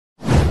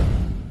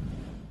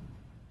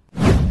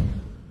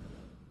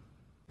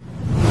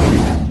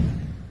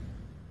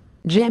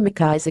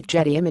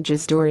McIsaacGetty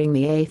Images during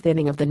the eighth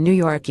inning of the New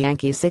York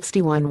Yankees'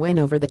 6-1 win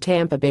over the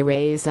Tampa Bay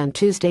Rays on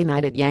Tuesday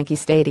night at Yankee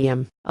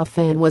Stadium. A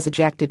fan was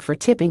ejected for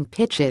tipping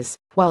pitches,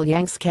 while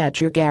Yanks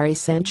catcher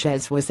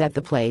Sanchez was at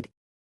the plate.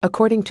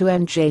 According to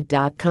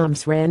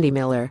MJ.com's Randy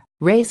Miller,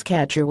 Rays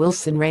catcher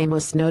Wilson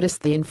Ramos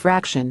noticed the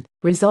infraction,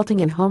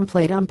 resulting in home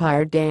plate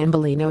umpire Dan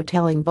Bellino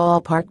telling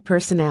ballpark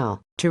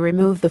personnel to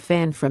remove the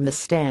fan from the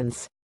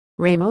stands.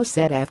 Ramos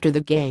said after the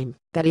game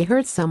that he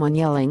heard someone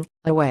yelling,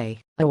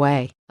 "Away,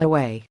 away,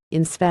 away,"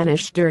 in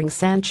Spanish during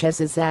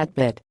Sanchez's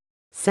at-bat.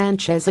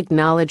 Sanchez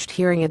acknowledged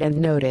hearing it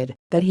and noted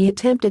that he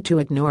attempted to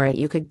ignore it.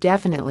 "You could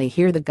definitely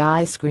hear the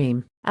guy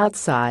scream,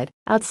 'Outside,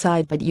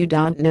 outside,' but you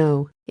don't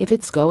know if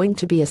it's going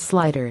to be a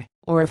slider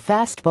or a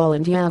fastball,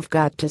 and you've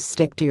got to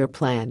stick to your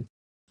plan.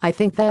 I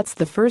think that's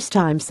the first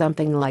time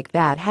something like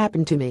that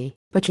happened to me,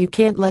 but you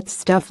can't let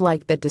stuff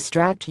like that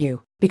distract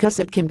you, because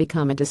it can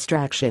become a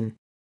distraction."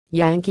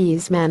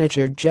 Yankees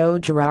manager Joe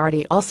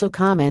Girardi also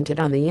commented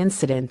on the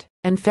incident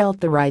and felt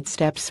the right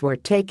steps were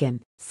taken,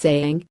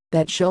 saying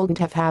that shouldn't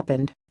have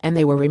happened and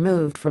they were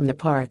removed from the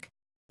park.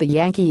 The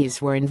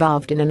Yankees were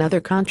involved in another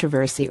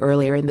controversy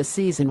earlier in the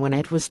season when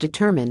it was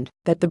determined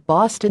that the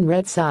Boston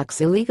Red Sox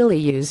illegally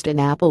used an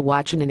Apple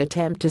Watch in an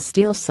attempt to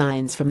steal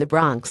signs from the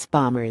Bronx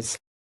Bombers.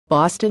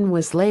 Boston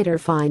was later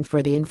fined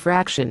for the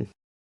infraction.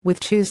 With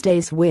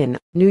Tuesday's win,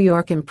 New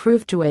York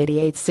improved to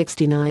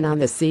 88-69 on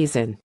the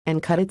season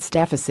and cut its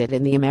deficit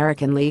in the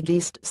American League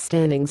East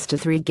standings to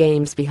 3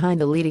 games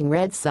behind the leading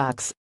Red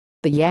Sox.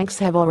 The Yanks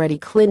have already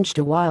clinched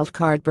a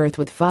wild-card berth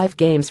with 5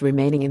 games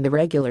remaining in the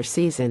regular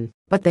season,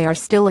 but they are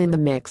still in the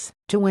mix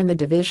to win the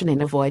division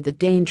and avoid the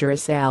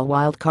dangerous AL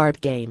wild-card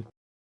game.